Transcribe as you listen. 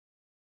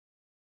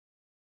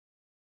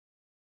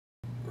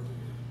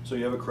So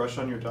you have a crush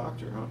on your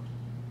doctor, huh?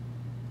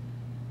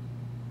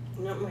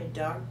 Not my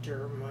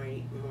doctor,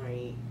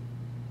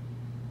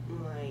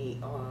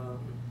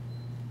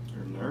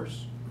 Your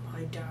nurse?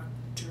 my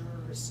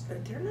doctors.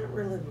 They're not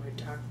really my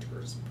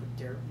doctors, but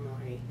they're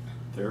my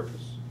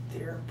Therapist?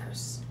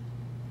 therapists.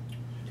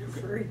 They're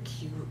Okay. very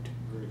cute.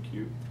 Very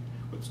cute.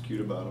 What's cute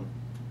about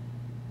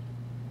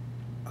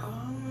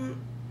them?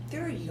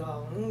 They're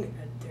young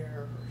and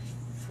they're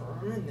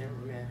firm and they're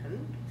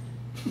men.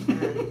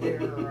 And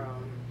they're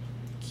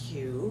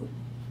cute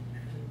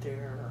and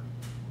they're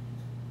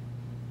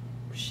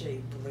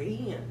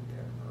shapely and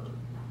they're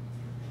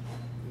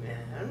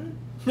men.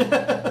 And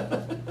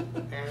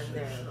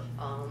they're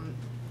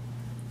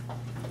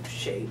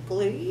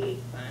shapely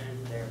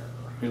and they're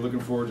Are you looking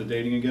forward to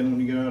dating again when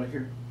you get out of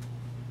here?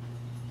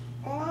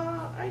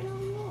 I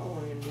don't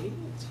know, Andy.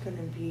 It's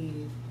gonna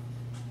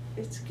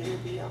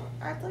be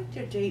I'd like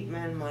to date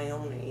men my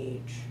own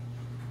age.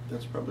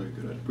 That's probably a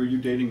good idea. Were you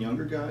dating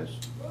younger guys?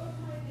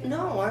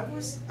 No, I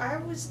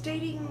was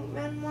dating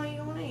men my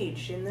own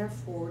age in their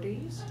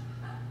 40s.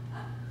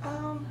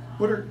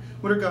 What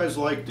are guys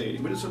like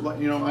dating? What is it like?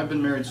 You know, I've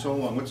been married so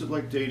long. What's it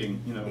like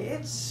dating? You know,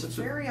 It's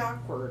very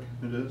awkward,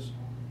 It is.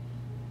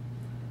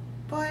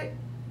 but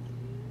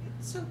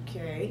it's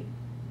okay.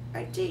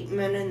 I date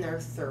men in their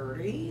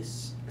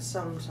 30s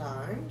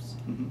sometimes.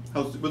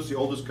 What's the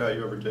oldest guy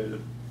you ever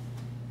dated?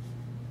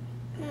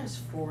 In his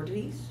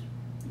 40s.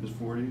 In his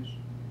 40s?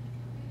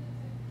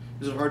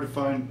 Is it hard to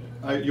find?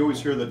 You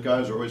always hear that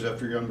guys are always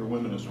after younger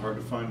women. Is it hard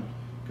to find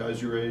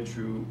guys your age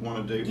who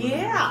want to date women?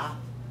 Yeah.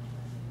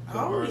 Is that I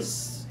hard?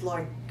 always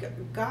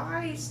like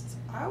guys.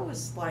 I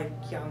always like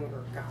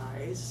younger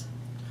guys.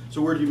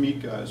 So where do you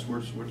meet guys? Where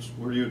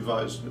do you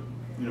advise,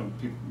 you know,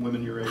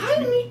 women your age? I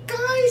meet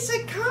guys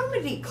at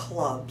comedy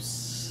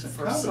clubs At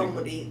for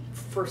comedy?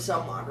 for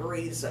some odd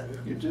reason.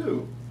 You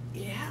do?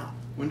 Yeah.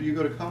 When do you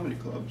go to comedy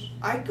clubs?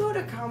 I go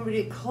to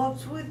comedy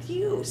clubs with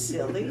you,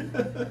 silly.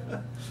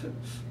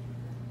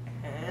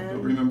 I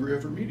don't remember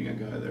ever meeting a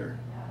guy there.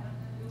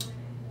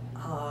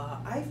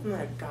 I've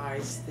met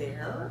guys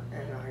there,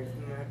 and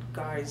I've met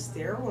guys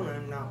there when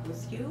I'm not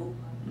with you.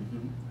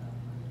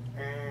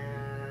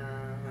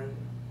 And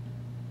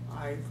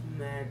I've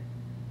met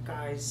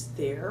guys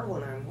there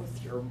when I'm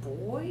with your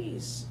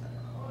boys,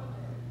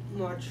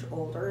 much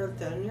older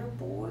than your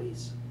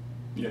boys.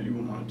 Yeah, you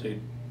wouldn't want to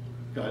date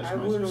guys I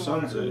my wouldn't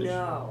son's want. age.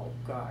 No,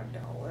 God,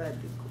 no,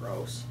 that'd be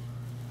gross.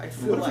 I'd What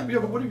feel if, like. yeah,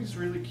 but what if he's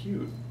really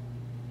cute?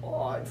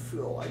 Oh, I'd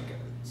feel like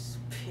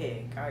a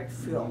pig. I'd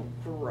feel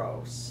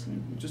gross.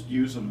 Just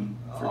use them and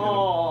forget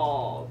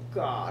Oh,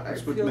 God, I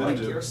That's what feel men like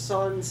do. your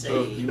son's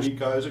So you age. meet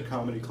guys at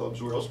comedy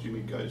clubs. Where else do you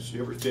meet guys?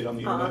 You ever date on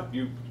the Huh? internet?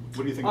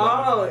 What do you think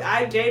about Oh,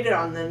 I dated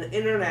on the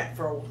internet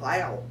for a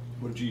while. that?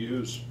 What did you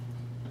use?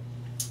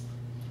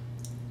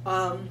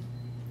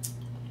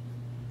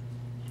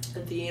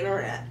 The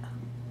internet.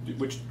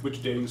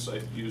 Which dating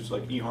site? Did you use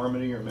like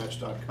eHarmony or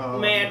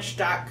Match.com?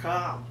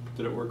 Match.com.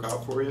 Did it work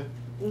out for you?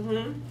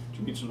 Mm-hmm. Did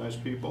you meet some nice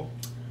people?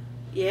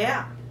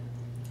 Yeah.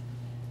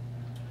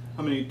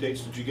 How many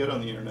dates did you get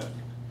on the internet?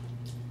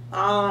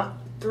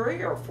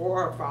 3 or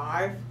 4 or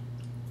 5.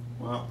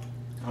 Wow.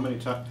 How many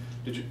times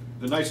did you?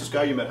 The nicest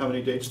guy you met. How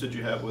many dates did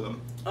you have with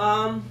him?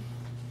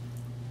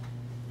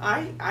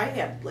 I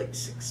had like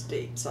 6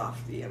 dates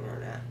off the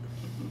internet.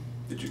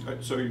 Did you?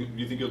 So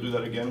you think you'll do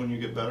that again when you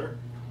get better?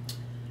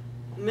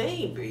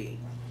 Maybe.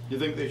 You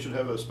think they should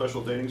have a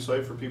special dating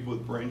site for people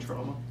with brain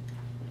trauma?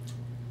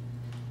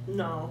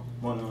 No.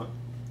 Why not?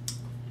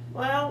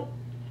 Well,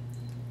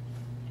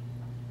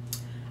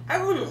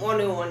 I wouldn't want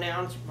to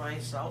announce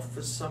myself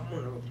as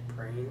someone with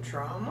brain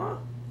trauma.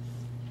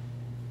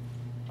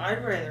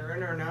 I'd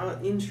rather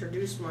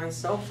introduce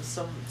myself as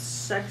some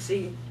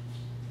sexy,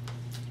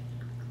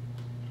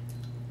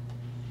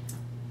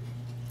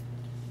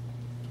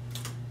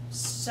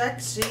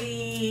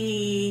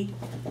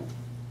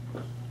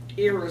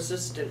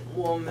 irresistant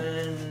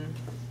woman,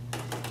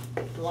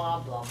 blah,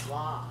 blah,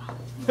 blah.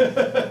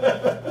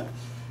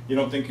 You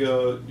don't think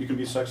you can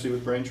be sexy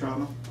with brain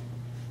trauma?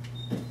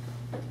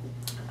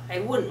 I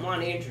wouldn't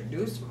want to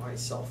introduce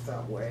myself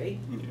that way.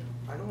 Yeah.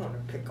 I don't want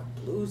to pick up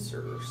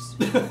losers.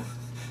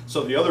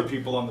 So the other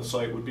people on the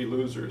site would be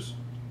losers.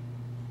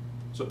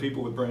 So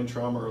people with brain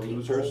trauma are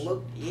losers?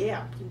 People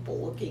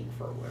looking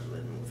for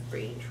women with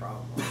brain trauma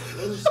are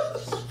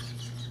losers.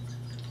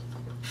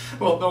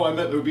 Well, no, I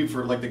meant it would be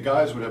for, like, the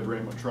guys would have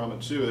brain trauma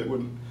too. They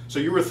wouldn't. So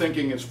you were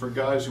thinking it's for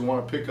guys who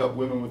want to pick up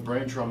women with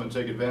brain trauma and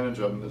take advantage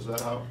of them. Is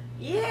that how?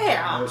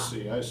 Yeah. I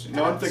see.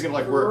 No, I'm thinking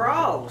like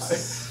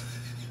gross.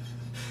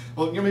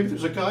 Well, you know, maybe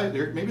there's a guy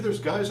there. Maybe there's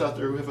guys out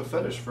there who have a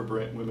fetish for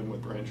women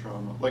with brain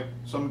trauma. Like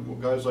some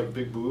guys like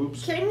big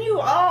boobs. Can you?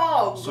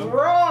 Oh,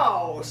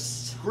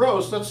 gross.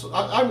 Gross.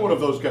 I'm one of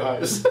those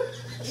guys.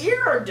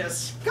 You're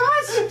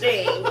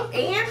disgusting,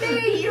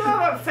 Andy. You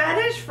have a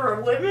fetish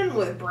for women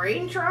with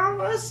brain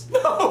traumas?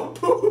 No,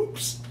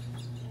 boobs.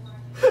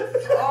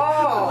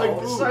 Oh,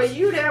 Like boobs. so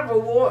you'd have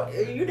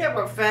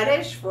a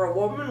fetish for a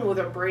woman with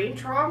a brain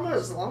trauma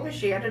as long as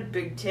she had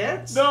big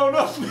tits? No.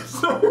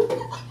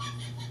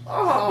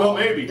 Oh, well,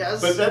 maybe,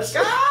 but that's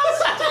disgusting.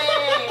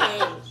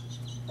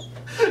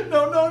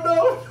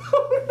 no.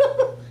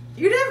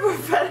 You'd have a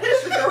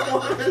fetish for a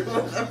woman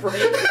with a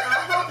brain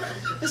trauma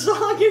as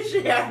long as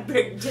she had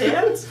big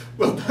tits.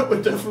 Well, that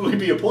would definitely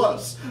be a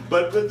plus.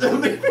 But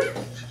then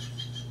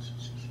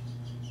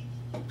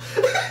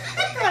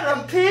What kind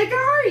of pig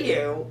are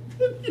you?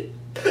 What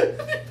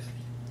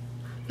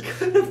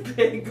kind of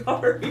pig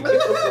are you?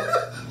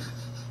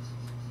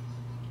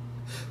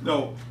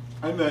 no,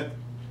 I meant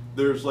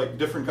there's like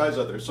different guys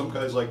out there. Some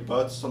guys like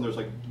butts. Some there's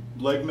like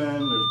leg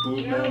men. There's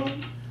boob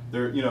men.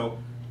 There,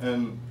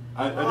 and.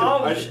 I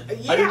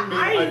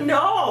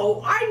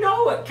know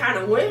what kind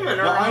of women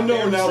are. Now, I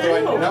know out now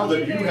there that too. now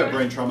that you have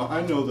brain trauma,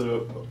 I know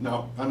that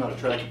now I'm not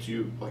attracted to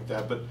you like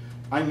that, but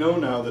I know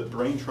now that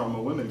brain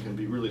trauma women can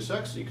be really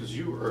sexy because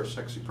you are a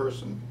sexy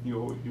person.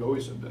 You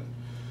always have been.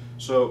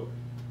 So,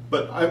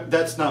 but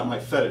that's not my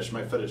fetish.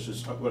 My fetish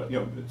is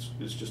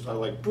it's just I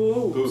like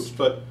boobs.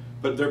 But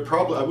there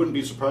probably I wouldn't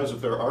be surprised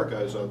if there are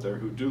guys out there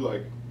who do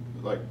like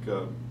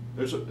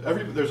there's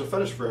a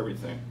fetish for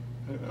everything.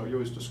 You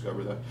always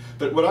discover that.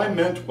 But what I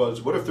meant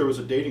was, what if there was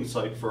a dating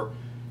site for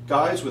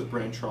guys with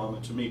brain trauma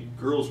to meet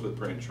girls with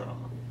brain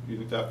trauma? Do you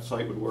think that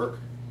site would work?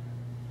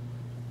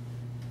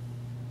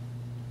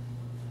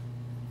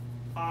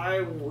 I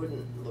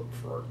wouldn't look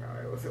for a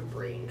guy with a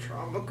brain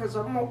trauma because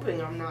I'm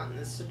hoping I'm not in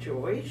this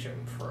situation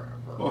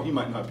forever. Well, he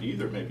might not be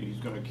either. Maybe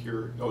he's going to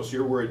cure. Oh, so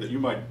you're worried that you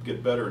might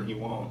get better and he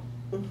won't.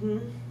 Mm-hmm.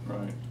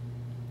 Right.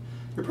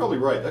 You're probably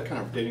right. That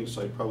kind of dating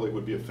site probably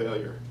would be a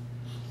failure.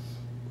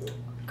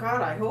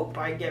 God, I hope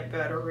I get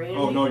better, Randy.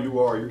 Oh, no, you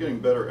are. You're getting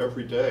better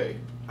every day.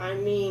 I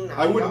mean,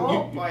 I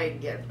hope I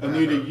get better.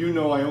 Anita, you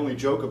know I only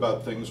joke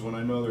about things when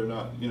I know they're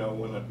not,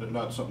 when they're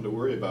not something to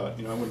worry about.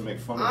 I wouldn't make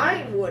fun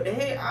of you.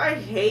 I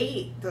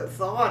hate the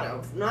thought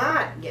of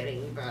not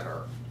getting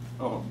better.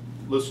 Oh,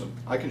 listen,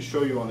 I can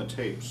show you on the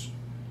tapes.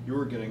 You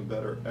were getting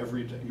better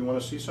every day. You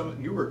want to see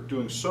something? You were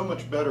doing so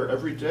much better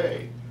every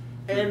day.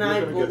 And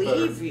I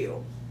believe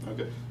you.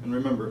 Okay, and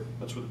remember,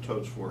 that's what the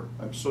toad's for.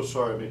 I'm so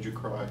sorry I made you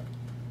cry.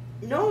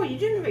 No, you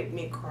didn't make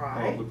me Oh,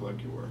 cry. it looked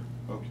like you were.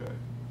 Okay.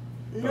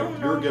 No.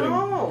 You're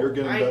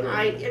getting better.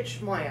 I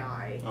itched my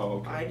eye. Oh,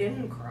 okay. I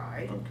didn't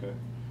cry. Okay.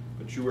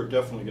 But you were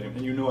definitely getting,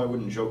 and I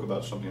wouldn't joke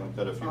about something like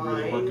that if you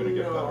really weren't going to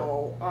get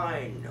better.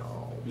 I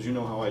know. Because you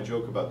know how I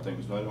joke about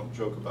things, and I don't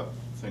joke about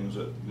things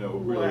that,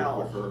 really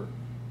would hurt.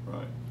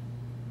 Right.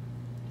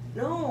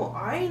 No,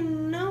 I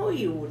know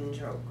you wouldn't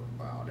joke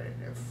about it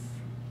if...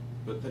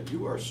 But that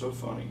you are so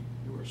funny.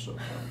 You are so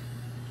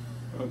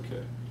funny.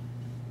 Okay.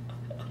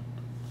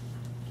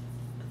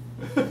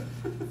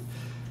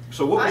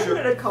 So what was I'm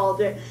going to call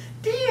Dad.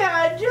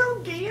 Dad,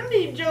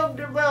 Andy joked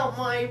about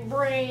my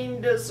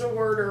brain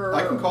disorder.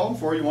 I can call him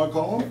for you. You want to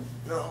call him?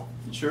 No.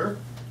 You sure?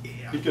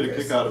 Yeah, He'd get a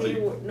kick out of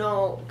it.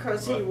 No,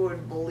 because he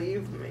would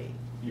believe me.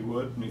 You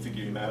would? And you think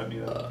you'd be mad at me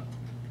then?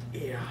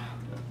 Yeah.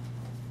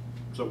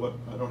 So what?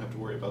 I don't have to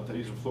worry about that.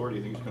 He's in Florida.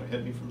 You think he's going to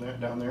hit me from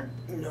down there?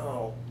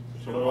 No.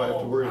 So what do I have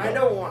to worry about? I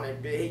don't want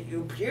him to hit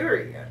you,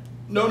 period.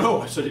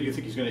 No. I said, do you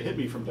think he's going to hit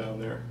me from down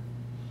there?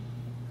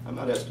 I'm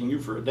not asking you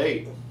for a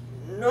date.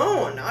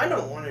 No, and I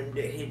don't want him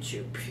to hit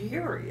you,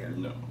 period.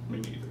 No, me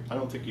neither. I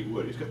don't think he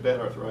would. He's got bad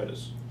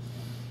arthritis.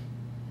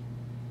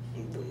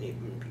 It wouldn't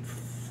even be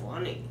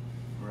funny.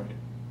 Right.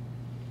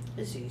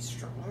 Is he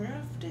strong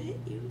enough to hit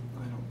you?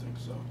 I don't think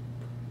so.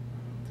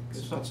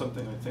 It's not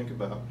something I think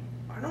about.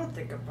 I don't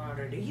think about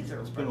it either.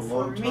 It's but been a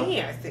long for time.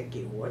 me, I think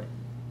he would.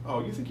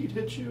 Oh, you think he'd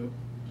hit you?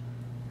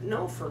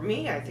 No, for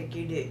me, I think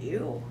he'd hit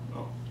you.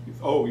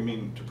 Oh, you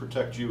mean to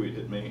protect you, he'd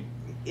hit me?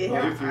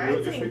 Yeah,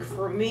 I think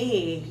for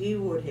me, he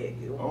would hit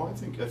you. Oh, I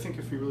think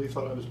if he really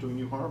thought I was doing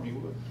you harm, he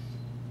would.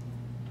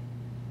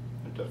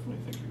 I definitely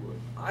think he would.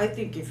 I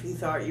think if he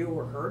thought you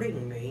were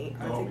hurting me,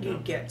 I think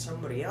he'd get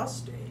somebody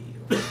else to hit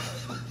you.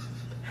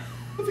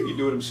 I think he'd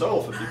do it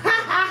himself.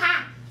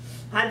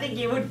 I think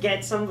he would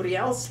get somebody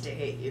else to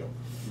hit you.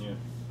 Yeah,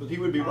 but he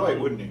would be right,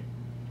 wouldn't he?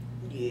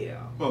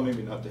 Yeah. Well,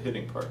 maybe not the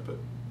hitting part, but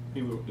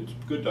he would. It's a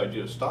good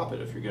idea to stop it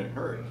if you're getting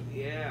hurt.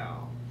 Yeah.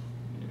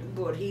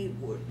 But he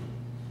wouldn't.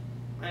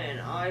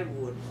 And I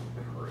wouldn't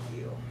hurt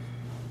you.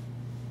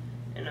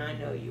 And I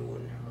know you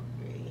wouldn't hurt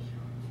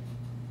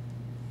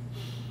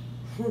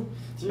me.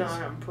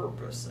 Not on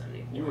purpose,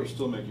 anyway. You were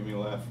still making me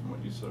laugh from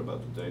what you said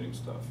about the dating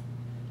stuff.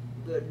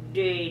 The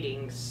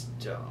dating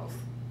stuff.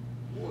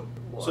 What?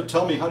 So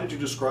tell me, how did you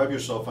describe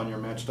yourself on your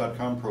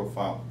Match.com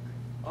profile?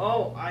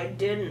 Oh, I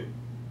didn't.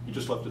 You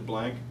just left it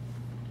blank?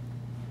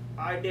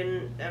 I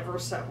didn't ever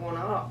set one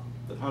up.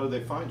 Then how did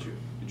they find you?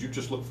 Did you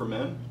just look for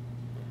men?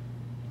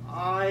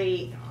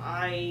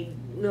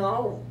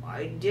 No,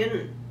 I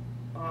didn't.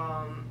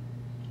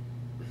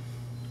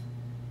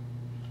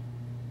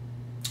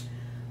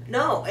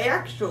 No,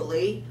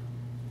 actually,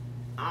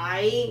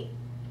 I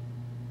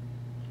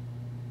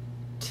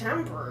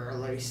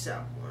temporarily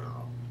set one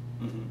up.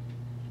 Mm-hmm.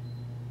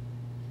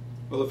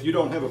 Well, if you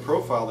don't have a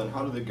profile, then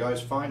how do the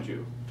guys find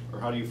you?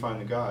 Or how do you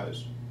find the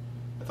guys?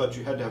 I thought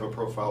you had to have a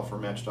profile for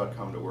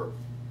Match.com to work.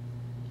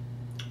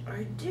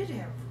 I did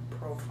have a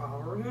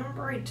profile.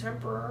 Remember, I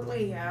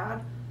temporarily had.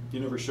 You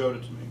never showed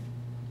it to me.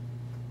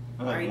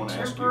 I want to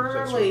ask you, 'cause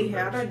that's temporarily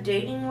sort of had a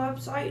dating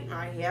website and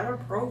I had a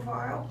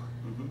profile.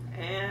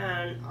 Mm-hmm.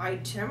 And I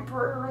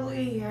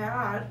temporarily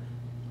had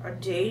a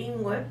dating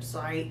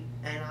website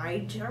and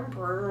I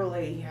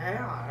temporarily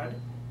had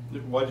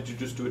Why did you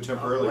just do it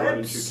temporarily? a Why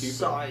didn't you keep it?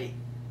 website.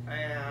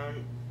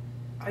 And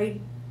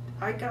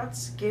I got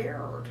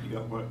scared. You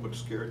got what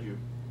scared you?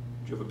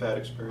 Did you have a bad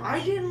experience? I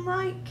didn't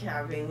like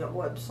having a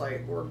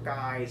website where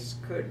guys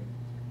could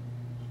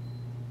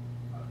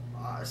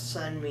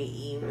send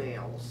me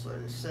emails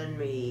and send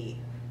me.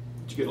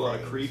 Did you get a lot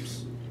of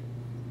creeps?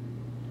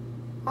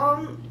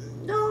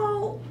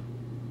 No,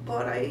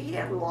 but I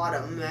had a lot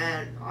of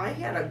men. I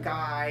had a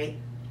guy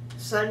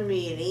send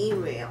me an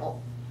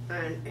email,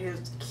 and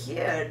his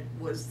kid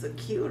was the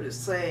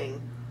cutest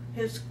thing.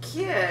 His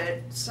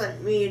kid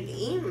sent me an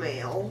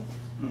email,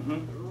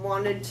 Mm-hmm.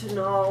 wanted to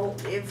know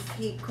if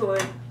he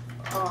could,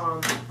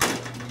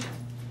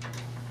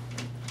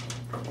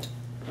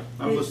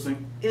 I'm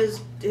listening.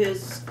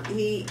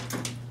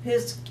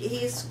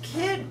 his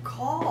kid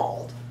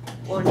called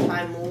one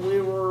time when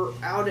we were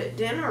out at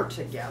dinner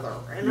together,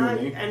 and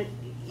You and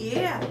me?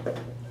 yeah.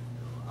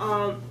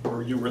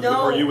 Or you were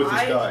No, or you with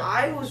this guy?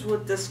 I was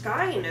with this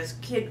guy and his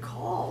kid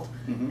called,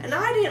 Mm-hmm. and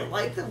I didn't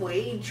like the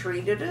way he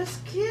treated his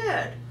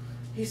kid.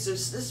 He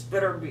says, this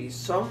better be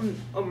some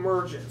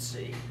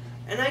emergency.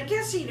 And I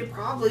guess he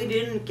probably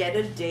didn't get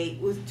a date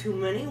with too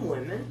many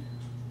women,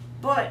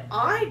 but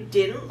I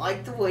didn't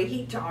like the way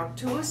he talked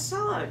to his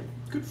son.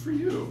 Good for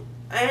you.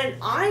 And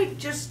I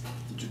just,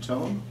 Did you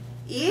tell him?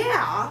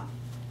 yeah,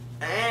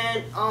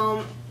 and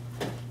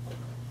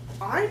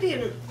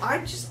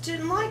I just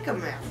didn't like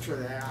him after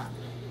that.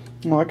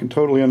 Well, I can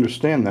totally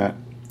understand that.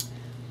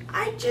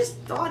 I just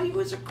thought he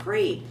was a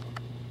creep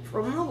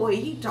from the way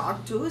he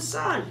talked to his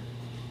son.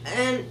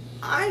 And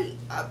I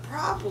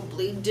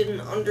probably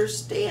didn't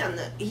understand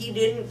that he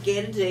didn't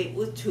get a date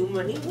with too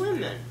many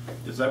women.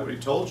 Is that what he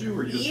told you,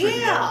 or you just figured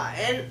it out?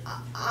 Yeah, and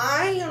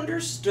I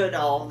understood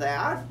all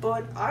that,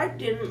 but I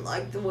didn't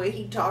like the way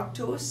he talked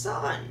to his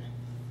son.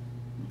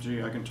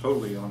 Gee, I can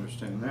totally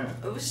understand that.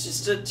 It was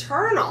just a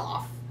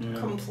turnoff, Yeah.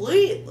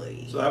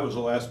 completely. So that was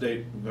the last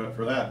date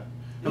for that.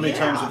 How many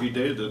times Yeah. have you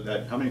dated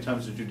that? How many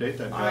times did you date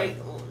that guy? I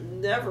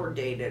never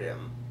dated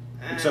him.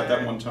 Except that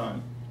And one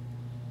time.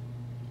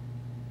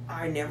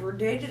 I never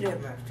dated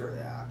him after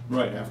that.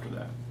 Right after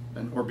that.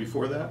 And or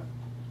before that?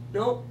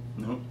 Nope.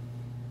 No.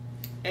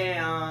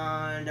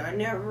 And I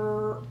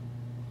never,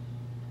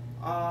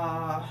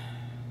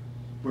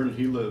 Where did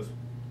he live?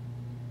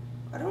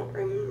 I don't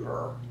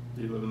remember.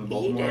 Did he live in the He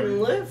Baltimore didn't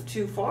area? live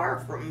too far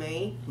from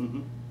me.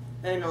 Mm-hmm.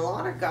 And a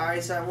lot of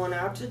guys I went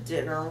out to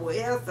dinner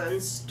with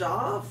and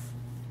stuff,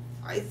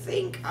 I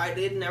think I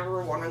didn't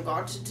ever want to go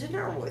out to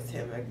dinner with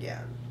him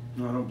again.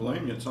 No, I don't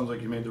blame you. It sounds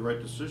like you made the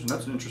right decision.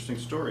 That's an interesting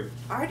story.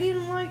 I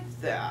didn't like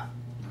that.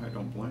 I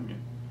don't blame you.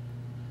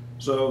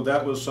 So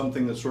that was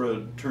something that sort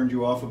of turned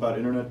you off about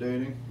internet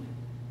dating?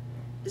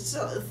 It's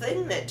a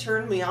thing that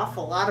turned me off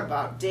a lot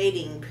about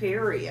dating,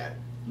 period.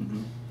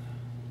 Mm-hmm.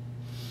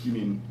 You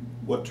mean,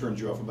 what turned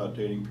you off about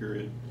dating,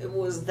 period? It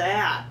was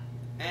that.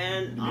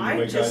 And You mean the I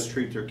way just, guys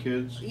treat their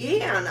kids?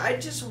 yeah, and I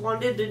just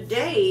wanted to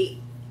date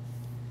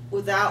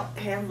without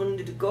having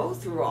to go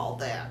through all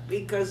that,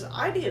 because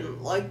I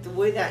didn't like the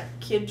way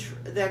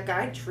that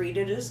guy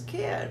treated his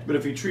kid. But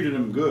if he treated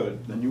him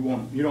good, then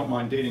you don't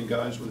mind dating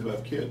guys who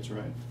have kids,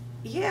 right?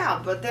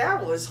 Yeah, but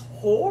that was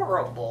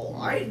horrible.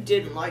 I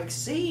didn't like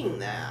seeing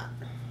that,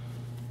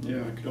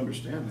 Yeah, I could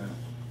understand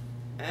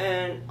that.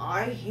 and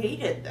I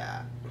hated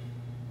that.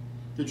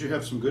 Did you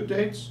have some good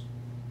dates?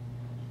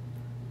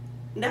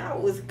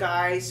 Not with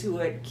guys who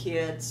had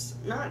kids,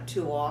 not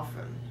too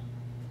often.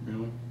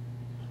 Really?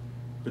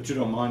 But you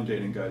don't mind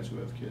dating guys who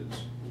have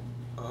kids,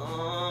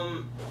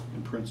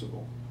 in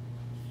principle.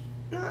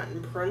 Not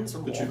in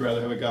principle. But you'd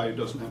rather have a guy who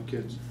doesn't have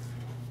kids.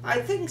 I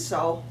think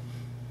so.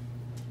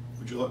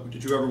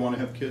 Did you ever want to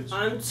have kids?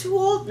 I'm too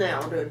old now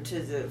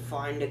to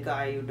find a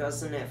guy who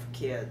doesn't have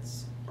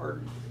kids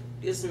or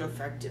isn't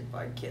affected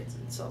by kids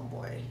in some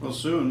way. Well,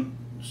 soon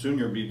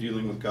you'll be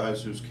dealing with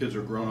guys whose kids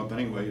are grown up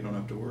anyway. You don't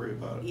have to worry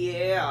about it.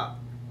 Yeah,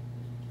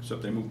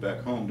 Except they move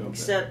back home, don't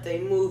except they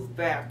move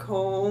back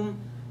home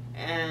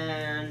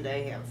and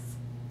they have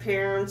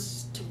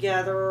parents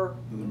together,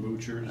 they? And the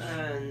moochers.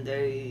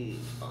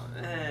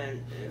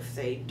 and if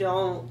they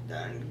don't,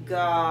 then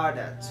God,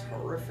 that's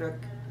horrific.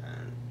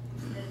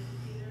 And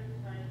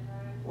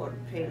what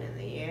a pain in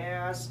the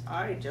ass.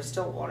 I just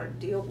don't want to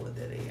deal with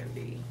it,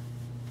 Andy.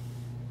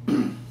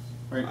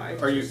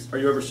 Are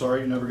you ever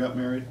sorry you never got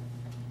married?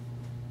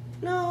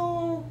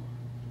 No,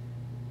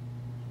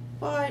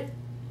 but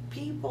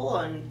people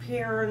and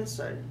parents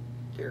and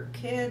their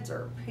kids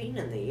are a pain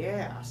in the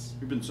ass.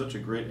 You've been such a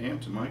great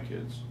aunt to my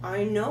kids.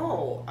 I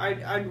know.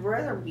 I'd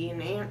rather be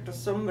an aunt to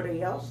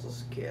somebody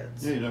else's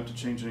kids. Yeah, you don't have to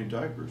change any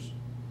diapers.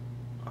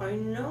 I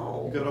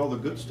know. You got all the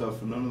good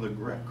stuff and none of the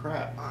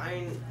crap.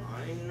 I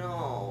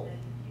know.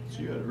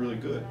 So you had it really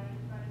good.